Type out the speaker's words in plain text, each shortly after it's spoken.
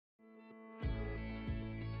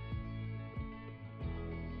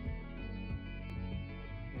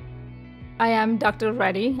I am Dr.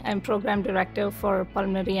 Reddy. I'm Program Director for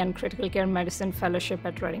Pulmonary and Critical Care Medicine Fellowship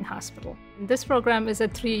at Reading Hospital. This program is a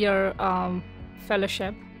 3-year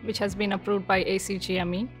fellowship which has been approved by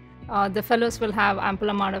ACGME. The fellows will have ample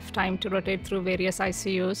amount of time to rotate through various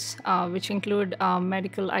ICUs, which include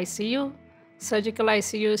medical ICU, surgical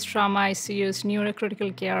ICUs, trauma ICUs,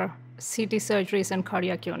 neurocritical care, CT surgeries, and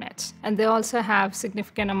cardiac units. And they also have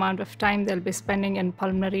significant amount of time they'll be spending in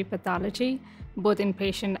pulmonary pathology, both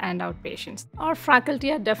inpatient and outpatients. Our faculty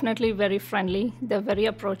are definitely very friendly. They're very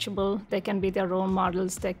approachable. They can be their role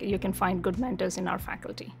models. You can find good mentors in our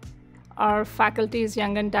faculty. Our faculty is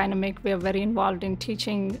young and dynamic. We are very involved in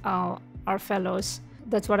teaching our fellows.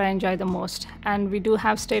 That's what I enjoy the most. And we do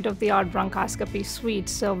have state-of-the-art bronchoscopy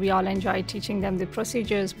suites, so we all enjoy teaching them the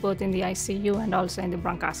procedures both in the ICU and also in the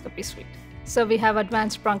bronchoscopy suite. So we have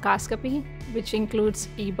advanced bronchoscopy, which includes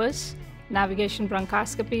EBUS, navigation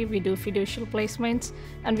bronchoscopy, we do fiducial placements,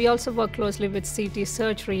 and we also work closely with CT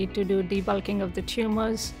surgery to do debulking of the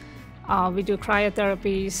tumors. We do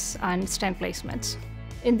cryotherapies and stent placements.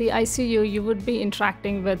 In the ICU, you would be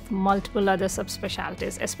interacting with multiple other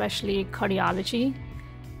subspecialties, especially cardiology,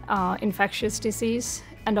 infectious disease,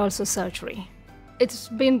 and also surgery. It's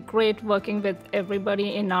been great working with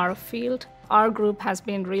everybody in our field. Our group has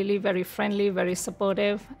been really very friendly, very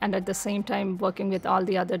supportive, and at the same time, working with all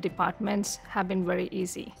the other departments have been very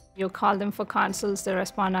easy. You call them for consults, they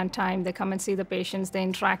respond on time, they come and see the patients, they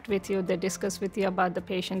interact with you, they discuss with you about the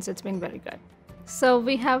patients. It's been very good. So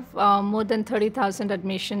we have more than 30,000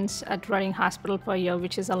 admissions at Reading Hospital per year,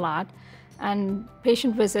 which is a lot. And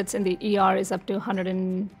patient visits in the ER is up to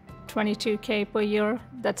 122K per year.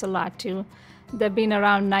 That's a lot too. There have been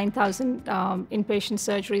around 9,000 inpatient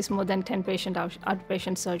surgeries, more than 10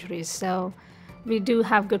 outpatient surgeries. So we do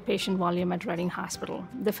have good patient volume at Reading Hospital.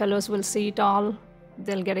 The fellows will see it all.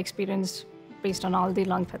 They'll get experience based on all the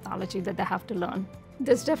lung pathology that they have to learn.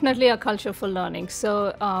 There's definitely a culture for learning.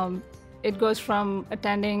 So it goes from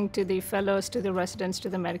attending to the fellows, to the residents, to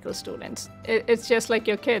the medical students. It's just like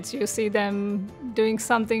your kids. You see them doing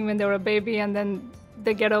something when they're a baby, and then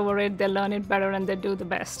they get over it, they learn it better, and they do the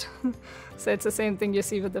best. So it's the same thing you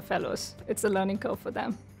see with the fellows. It's a learning curve for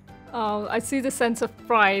them. I see the sense of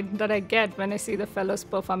pride that I get when I see the fellows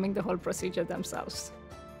performing the whole procedure themselves.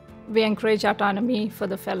 We encourage autonomy for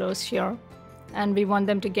the fellows here, and we want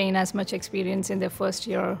them to gain as much experience in their first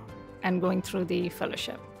year and going through the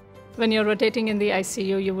fellowship. When you're rotating in the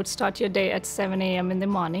ICU, you would start your day at 7 a.m. in the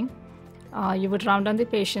morning. You would round on the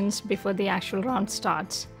patients before the actual round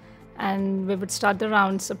starts. And we would start the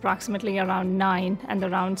rounds approximately around 9, and the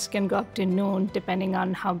rounds can go up to noon depending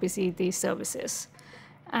on how busy the service is.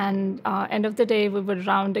 And end of the day, we would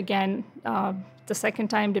round again the second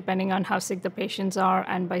time depending on how sick the patients are,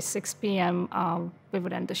 and by 6 p.m. We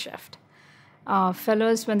would end the shift.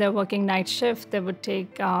 Fellows, when they're working night shift, they would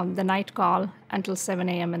take the night call until 7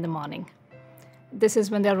 a.m. in the morning. This is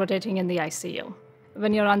when they're rotating in the ICU.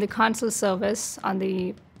 When you're on the consult service on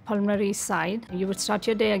the pulmonary side, you would start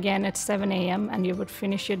your day again at 7 a.m. and you would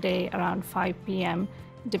finish your day around 5 p.m.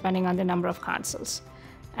 depending on the number of consults.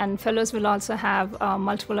 And fellows will also have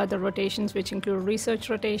multiple other rotations, which include research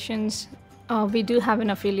rotations. We do have an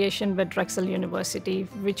affiliation with Drexel University,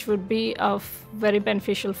 which would be very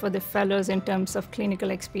beneficial for the fellows in terms of clinical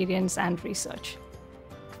experience and research.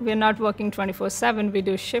 We're not working 24/7, we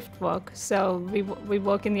do shift work. So we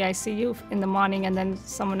work in the ICU in the morning, and then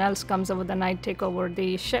someone else comes over the night, take over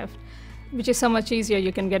the shift, which is so much easier.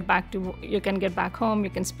 You can get back home, you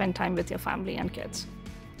can spend time with your family and kids.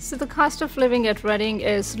 So the cost of living at Reading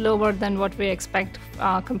is lower than what we expect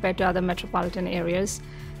compared to other metropolitan areas.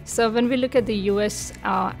 So when we look at the US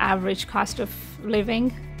average cost of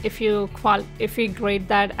living, if we grade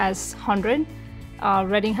that as 100,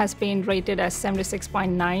 Reading has been rated as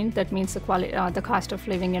 76.9. That means the cost of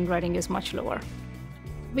living in Reading is much lower.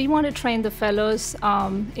 We want to train the fellows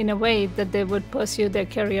in a way that they would pursue their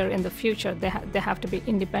career in the future. They have to be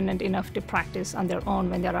independent enough to practice on their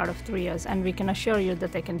own when they're out of 3 years, and we can assure you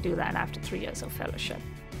that they can do that after 3 years of fellowship.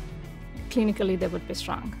 Clinically, they would be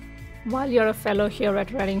strong. While you're a fellow here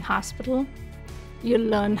at Reading Hospital, you'll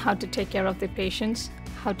learn how to take care of the patients,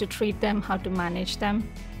 how to treat them, how to manage them.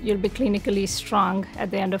 You'll be clinically strong at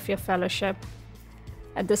the end of your fellowship.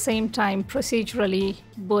 At the same time, procedurally,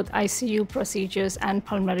 both ICU procedures and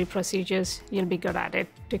pulmonary procedures, you'll be good at it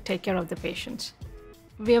to take care of the patients.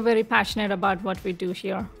 We are very passionate about what we do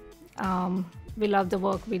here. We love the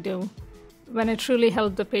work we do. When it truly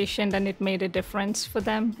helped the patient and it made a difference for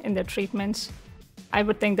them in their treatments, I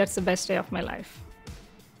would think that's the best day of my life.